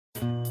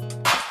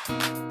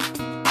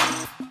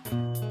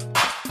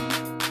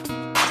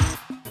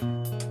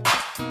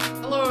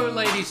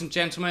Ladies and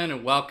gentlemen,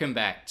 and welcome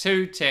back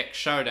to Tech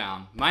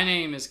Showdown. My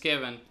name is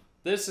Kevin.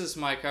 This is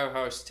my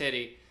co-host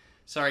Teddy.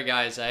 Sorry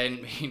guys, I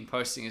hadn't been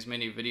posting as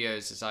many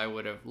videos as I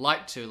would have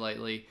liked to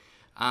lately.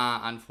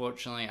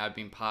 Unfortunately, I've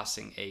been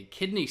passing a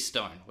kidney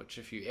stone, which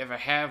if you ever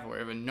have or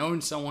ever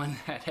known someone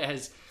that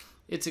has,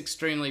 it's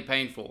extremely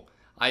painful.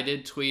 I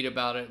did tweet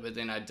about it, but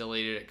then I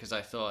deleted it because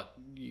I thought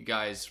you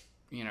guys,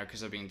 you know,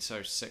 because I've been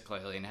so sick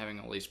lately and having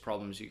all these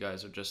problems, you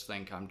guys would just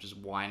think I'm just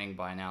whining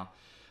by now.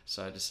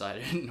 So I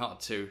decided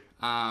not to.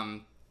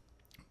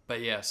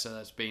 But yeah, so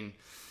that's been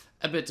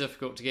a bit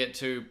difficult to get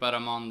to, but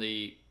I'm on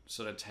the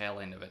sort of tail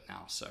end of it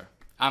now, so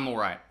I'm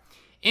alright.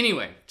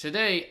 Anyway,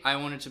 today I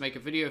wanted to make a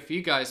video for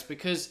you guys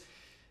because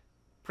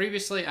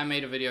previously I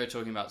made a video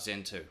talking about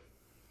Zen 2.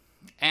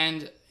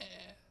 And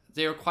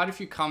there are quite a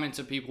few comments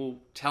of people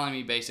telling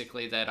me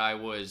basically that I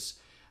was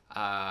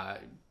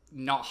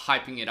not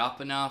hyping it up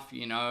enough,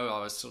 you know,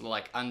 I was sort of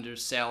like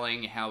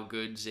underselling how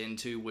good Zen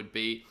 2 would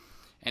be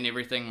and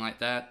everything like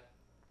that.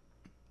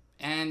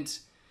 And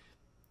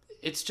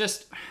it's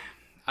just,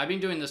 I've been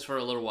doing this for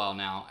a little while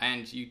now,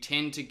 and you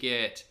tend to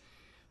get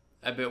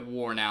a bit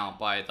worn out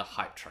by the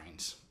hype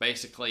trains.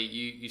 Basically,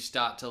 you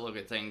start to look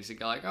at things and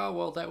go like, oh,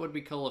 well, that would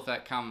be cool if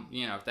that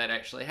if that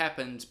actually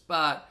happens,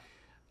 but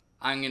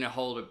I'm gonna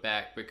hold it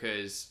back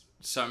because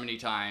so many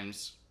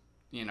times,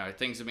 you know,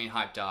 things have been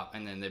hyped up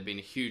and then there've been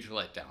a huge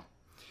letdown.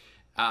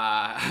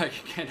 I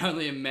can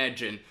only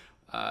imagine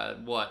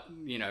what,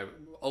 you know,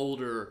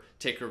 older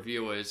tech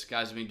reviewers,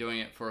 guys have been doing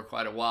it for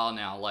quite a while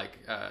now, like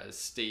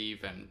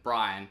Steve and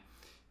Brian,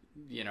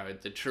 you know,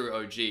 the true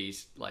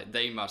OGs, like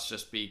they must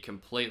just be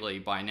completely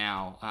by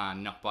now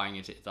not buying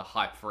into the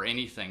hype for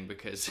anything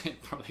because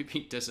they've probably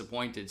been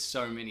disappointed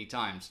so many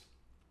times.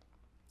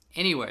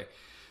 Anyway,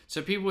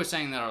 so people were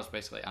saying that I was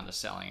basically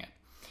underselling it.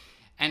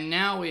 And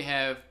now we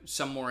have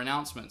some more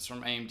announcements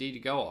from AMD to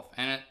go off,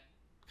 and it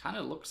kind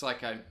of looks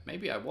like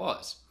maybe I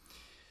was.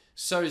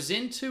 So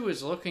Zen 2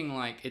 is looking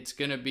like it's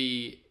going to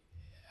be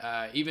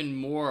even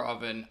more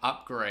of an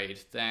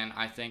upgrade than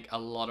I think a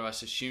lot of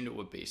us assumed it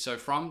would be. So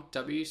from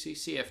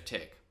WCCF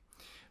Tech,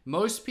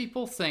 most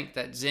people think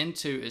that Zen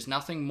 2 is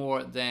nothing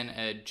more than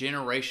a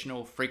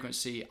generational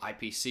frequency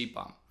IPC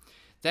bump.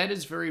 That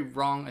is a very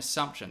wrong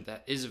assumption.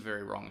 That is a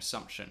very wrong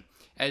assumption,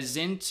 as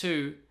Zen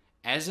 2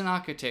 as an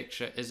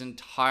architecture is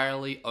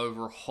entirely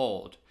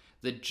overhauled.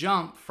 The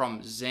jump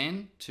from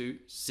Zen to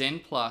Zen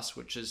Plus,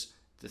 which is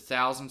the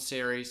 1000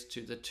 series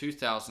to the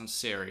 2000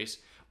 series,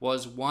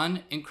 was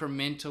one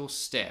incremental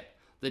step.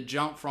 The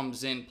jump from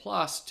Zen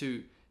Plus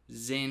to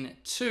Zen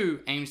 2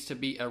 aims to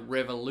be a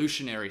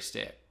revolutionary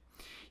step.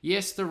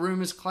 Yes, the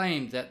rumors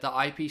claim that the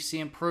IPC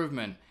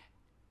improvement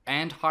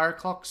and higher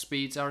clock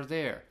speeds are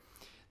there.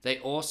 They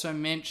also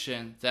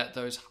mention that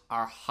those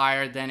are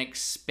higher than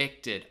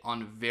expected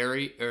on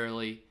very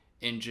early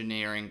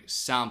engineering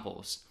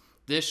samples.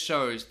 This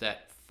shows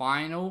that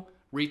final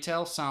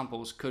retail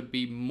samples could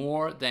be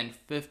more than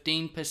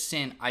 15%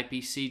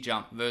 IPC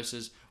jump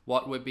versus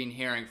what we've been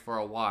hearing for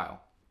a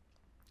while.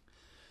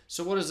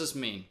 So what does this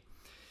mean?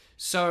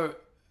 So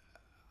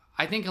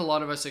I think a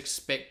lot of us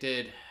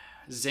expected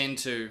Zen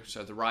 2,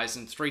 so the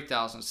Ryzen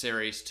 3000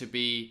 series, to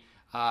be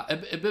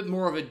a bit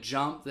more of a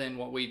jump than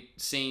what we'd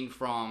seen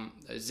from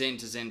Zen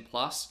to Zen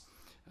Plus,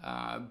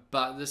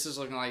 but this is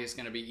looking like it's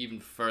going to be even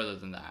further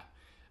than that.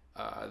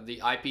 The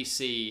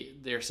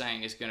IPC, they're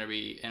saying, is going to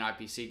be an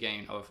IPC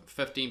gain of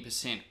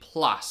 15%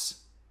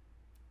 plus.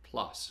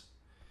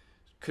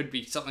 Could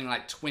be something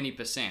like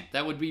 20%.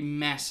 That would be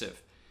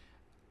massive.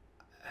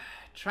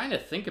 Trying to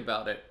think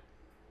about it,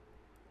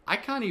 I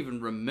can't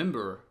even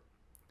remember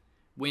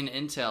when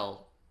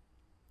Intel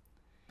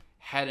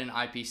had an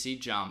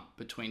IPC jump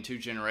between two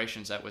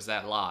generations that was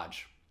that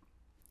large.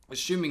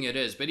 Assuming it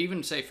is, but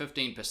even say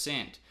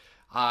 15%,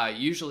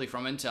 usually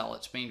from Intel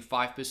it's been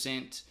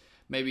 5%,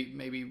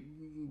 maybe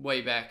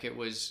way back it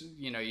was,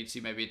 you know, you'd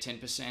see maybe a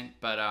 10%,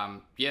 but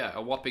yeah,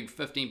 a whopping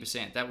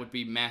 15%, that would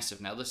be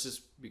massive. Now this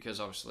is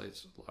because obviously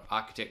it's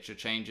architecture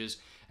changes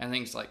and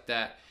things like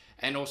that,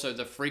 and also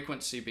the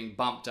frequency being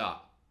bumped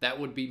up, that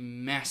would be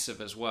massive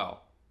as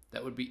well.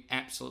 That would be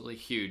absolutely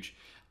huge.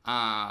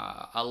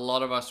 A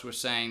lot of us were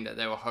saying that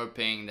they were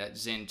hoping that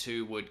Zen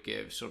 2 would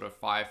give sort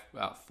of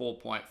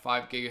 4.5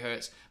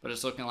 gigahertz, but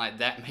it's looking like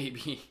that may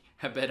be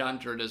a bit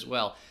under it as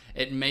well.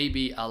 It may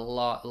be a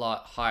lot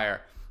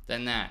higher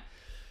than that.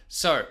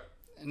 So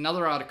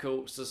another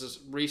article, so this is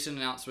recent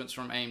announcements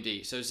from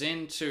AMD. So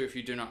Zen 2, if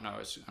you do not know,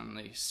 is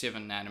only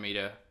 7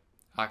 nanometer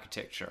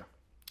architecture.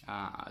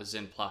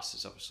 Zen Plus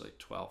is obviously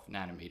 12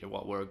 nanometer,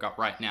 what we've got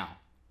right now.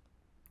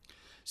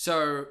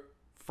 So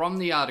from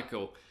the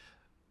article,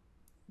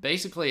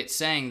 basically it's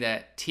saying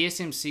that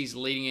TSMC's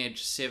leading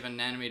edge 7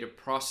 nanometer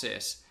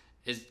process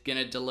is going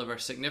to deliver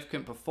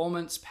significant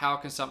performance, power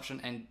consumption,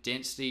 and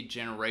density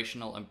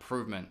generational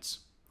improvements.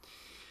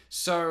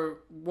 So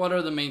what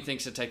are the main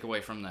things to take away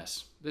from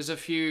this? There's a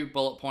few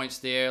bullet points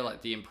there,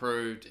 like the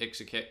improved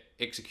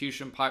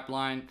execution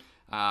pipeline,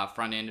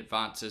 front-end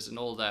advances, and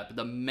all that. But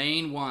the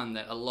main one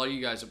that a lot of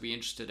you guys will be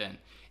interested in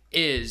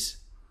is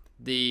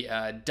the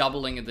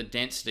doubling of the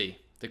density.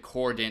 the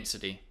core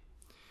density.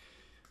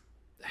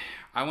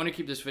 I want to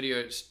keep this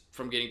video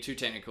from getting too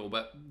technical,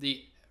 but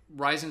the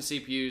Ryzen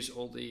CPUs,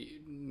 or the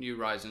new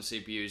Ryzen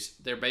CPUs,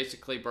 they're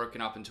basically broken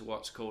up into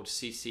what's called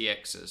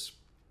CCXs.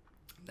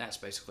 That's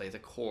basically the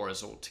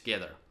cores all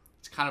together.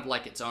 It's kind of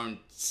like its own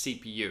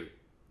CPU,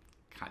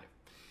 kind of.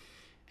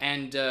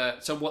 And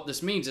so what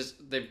this means is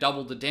they've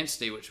doubled the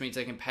density, which means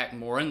they can pack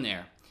more in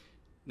there.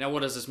 Now,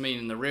 what does this mean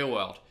in the real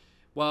world?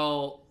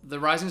 Well, the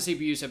Ryzen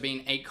CPUs have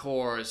been 8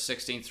 cores,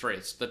 16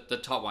 threads, the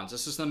top ones.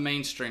 This is the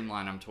mainstream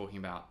line I'm talking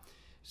about.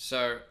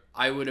 So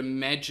I would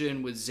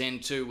imagine with Zen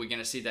 2, we're going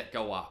to see that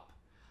go up.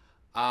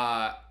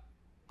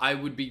 I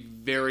would be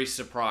very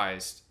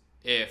surprised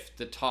if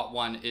the top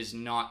one is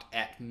not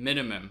at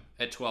minimum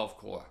a 12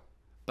 core.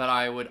 But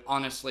I would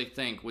honestly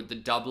think with the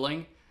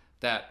doubling,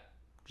 that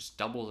just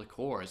double the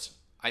cores.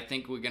 I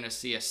think we're going to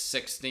see a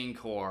 16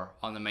 core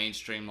on the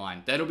mainstream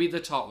line. That'll be the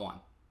top one.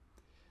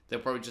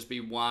 There'll probably just be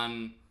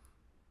one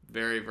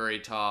very, very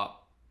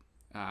top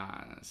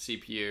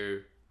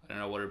CPU. I don't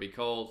know what it'll be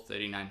called,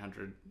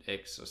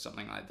 3900X or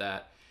something like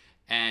that,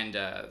 and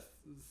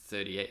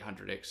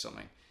 3800X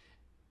something.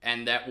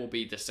 And that will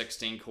be the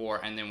 16 core,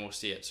 and then we'll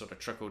see it sort of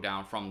trickle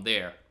down from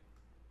there.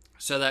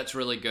 So that's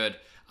really good.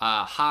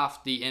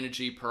 Half the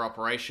energy per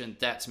operation,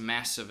 that's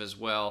massive as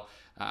well.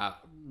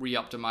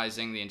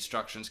 Re-optimizing the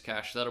instructions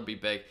cache, that'll be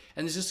big.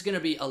 And there's just going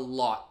to be a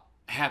lot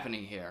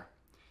happening here.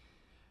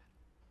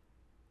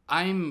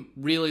 I'm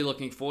really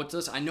looking forward to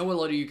this. I know a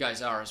lot of you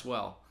guys are as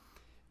well.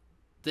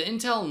 The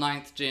Intel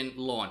 9th Gen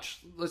launch,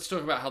 let's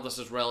talk about how this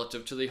is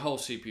relative to the whole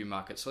CPU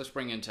market. So let's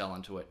bring Intel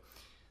into it.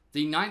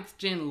 The 9th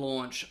Gen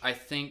launch, I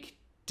think,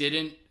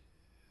 didn't...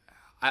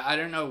 I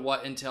don't know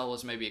what Intel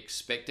was maybe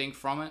expecting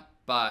from it,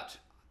 but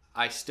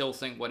I still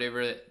think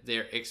whatever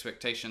their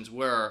expectations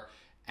were,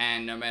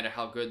 and no matter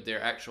how good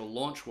their actual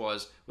launch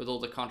was, with all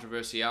the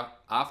controversy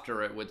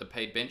after it, with the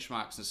paid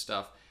benchmarks and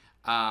stuff,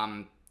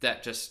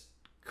 that just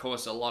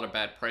caused a lot of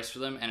bad press for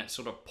them, and it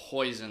sort of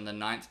poisoned the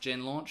 9th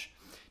Gen launch.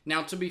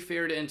 Now, to be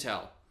fair to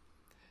Intel,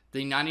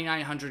 the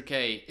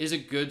 9900K is a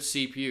good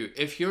CPU.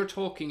 If you're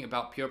talking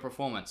about pure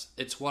performance,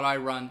 it's what I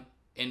run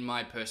in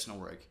my personal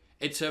rig.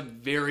 It's a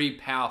very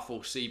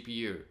powerful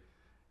CPU.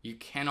 You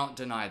cannot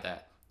deny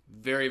that.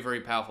 Very,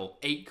 very powerful.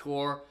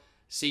 8-core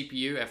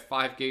CPU at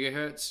 5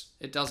 gigahertz.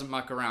 It doesn't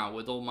muck around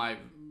with all my,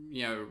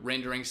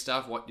 rendering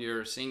stuff. What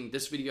you're seeing,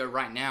 this video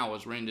right now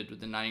was rendered with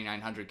the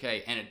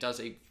 9900K, and it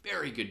does a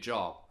very good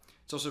job.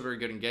 It's also very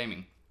good in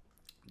gaming.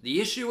 The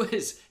issue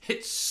is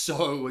it's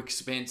so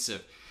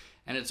expensive,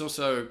 and it's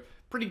also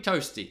pretty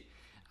toasty,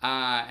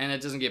 and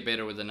it doesn't get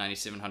better with the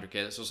 9700K.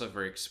 That's also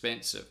very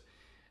expensive.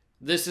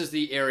 This is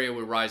the area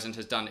where Ryzen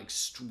has done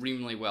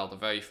extremely well, the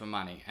value for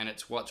money, and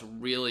it's what's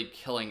really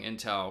killing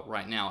Intel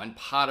right now, and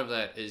part of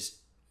that is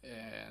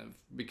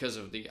because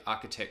of the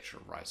architecture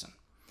of Ryzen.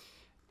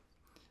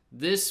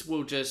 This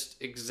will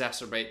just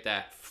exacerbate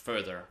that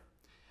further.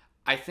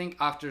 I think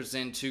after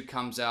Zen 2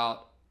 comes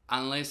out,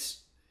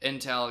 unless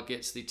Intel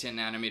gets the 10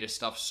 nanometer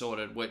stuff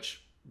sorted,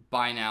 which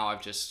by now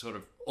I've just sort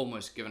of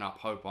almost given up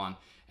hope on,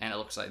 and it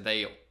looks like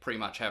they pretty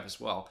much have as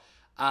well.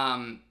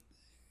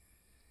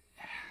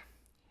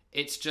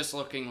 It's just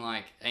looking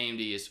like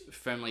AMD is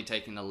firmly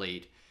taking the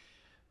lead.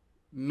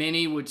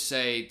 Many would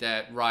say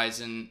that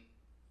Ryzen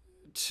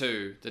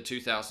 2, the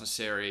 2000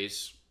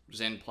 series,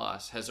 Zen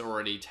Plus, has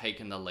already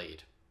taken the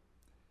lead.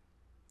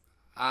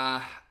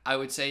 I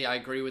would say I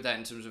agree with that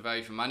in terms of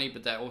value for money,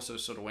 but that also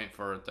sort of went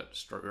for the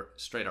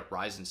straight up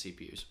Ryzen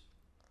CPUs.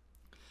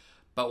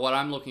 But what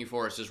I'm looking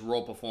for is just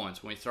raw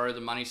performance. When we throw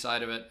the money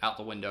side of it out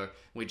the window,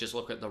 we just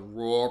look at the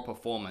raw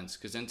performance,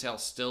 because Intel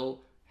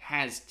still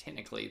has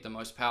technically the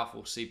most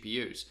powerful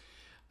CPUs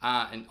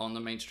on the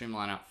mainstream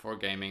lineup for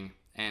gaming,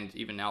 and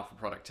even now for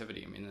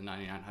productivity. I mean, the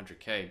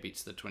 9900K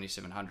beats the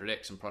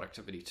 2700X in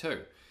productivity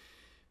too.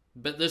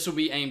 But this will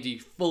be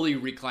AMD fully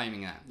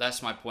reclaiming that.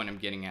 That's my point I'm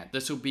getting at.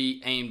 This will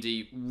be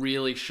AMD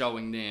really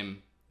showing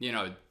them,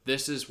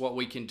 this is what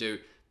we can do.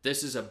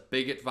 This is a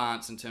big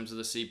advance in terms of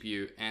the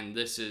CPU, and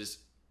this is,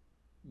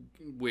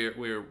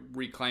 we're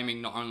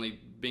reclaiming not only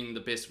being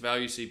the best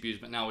value CPUs,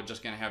 but now we're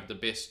just going to have the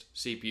best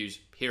CPUs,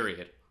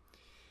 period.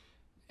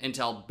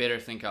 Intel better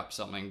think up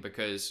something,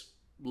 because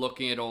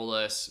looking at all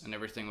this and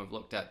everything we've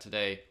looked at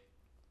today,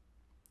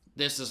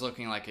 this is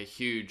looking like a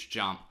huge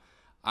jump.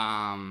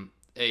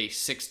 A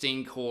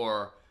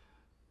 16-core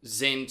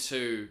Zen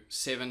 2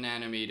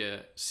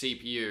 7nm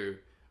CPU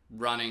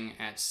running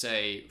at,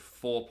 say,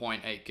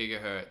 4.8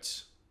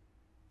 gigahertz.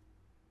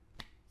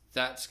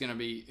 That's going to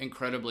be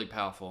incredibly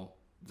powerful.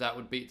 That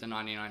would beat the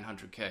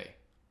 9900K.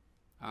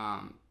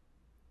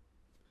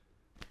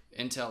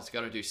 Intel's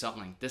got to do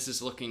something. This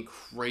is looking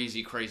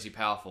crazy, crazy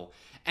powerful,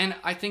 and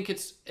I think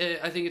it's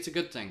a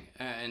good thing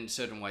in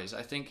certain ways.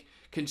 I think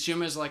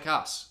consumers like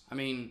us,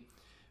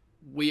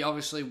 we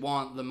obviously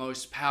want the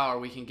most power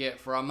we can get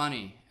for our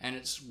money, and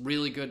it's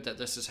really good that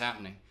this is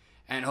happening.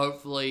 And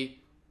hopefully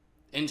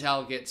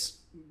Intel gets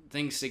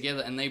things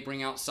together and they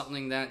bring out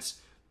something that's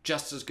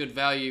just as good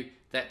value,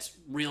 that's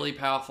really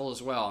powerful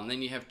as well. And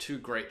then you have two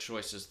great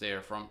choices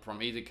there from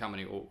either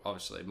company, or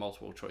obviously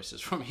multiple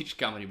choices from each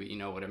company, but you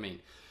know what I mean.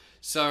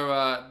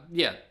 So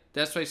yeah,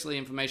 that's basically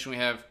information we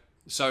have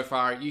so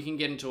far. You can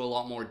get into a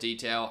lot more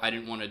detail. I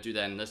didn't want to do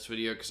that in this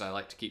video because I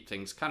like to keep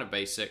things kind of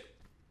basic,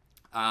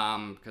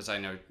 because I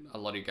know a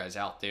lot of you guys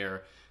out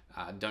there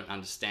don't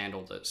understand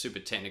all the super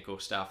technical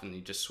stuff, and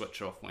you just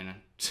switch off when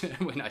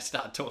when I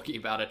start talking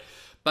about it.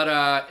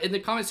 But in the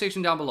comment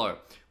section down below,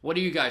 what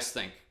do you guys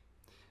think?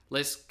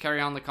 Let's carry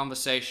on the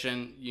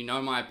conversation. You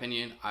know my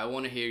opinion. I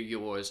want to hear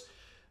yours.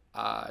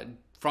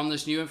 From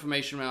this new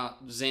information about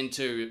Zen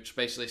 2, it's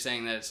basically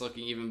saying that it's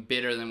looking even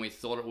better than we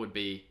thought it would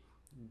be.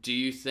 Do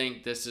you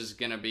think this is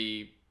going to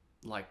be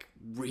like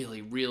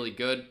really, really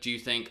good? Do you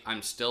think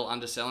I'm still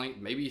underselling?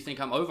 Maybe you think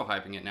I'm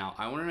overhyping it now.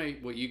 I want to know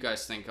what you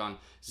guys think on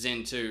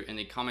Zen 2 in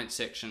the comment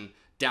section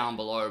down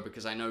below,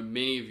 because I know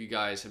many of you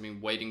guys have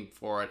been waiting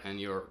for it, and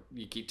you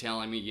keep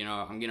telling me, you know,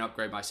 I'm going to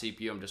upgrade my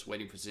CPU. I'm just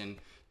waiting for Zen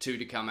 2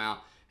 to come out.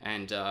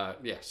 And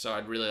yeah, so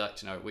I'd really like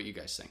to know what you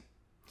guys think.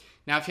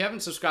 Now, if you haven't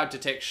subscribed to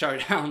Tech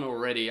Showdown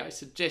already, I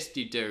suggest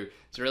you do.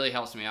 It really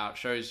helps me out.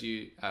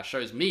 It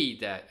shows me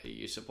that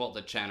you support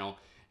the channel,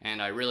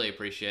 and I really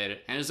appreciate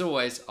it. And as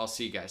always, I'll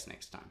see you guys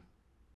next time.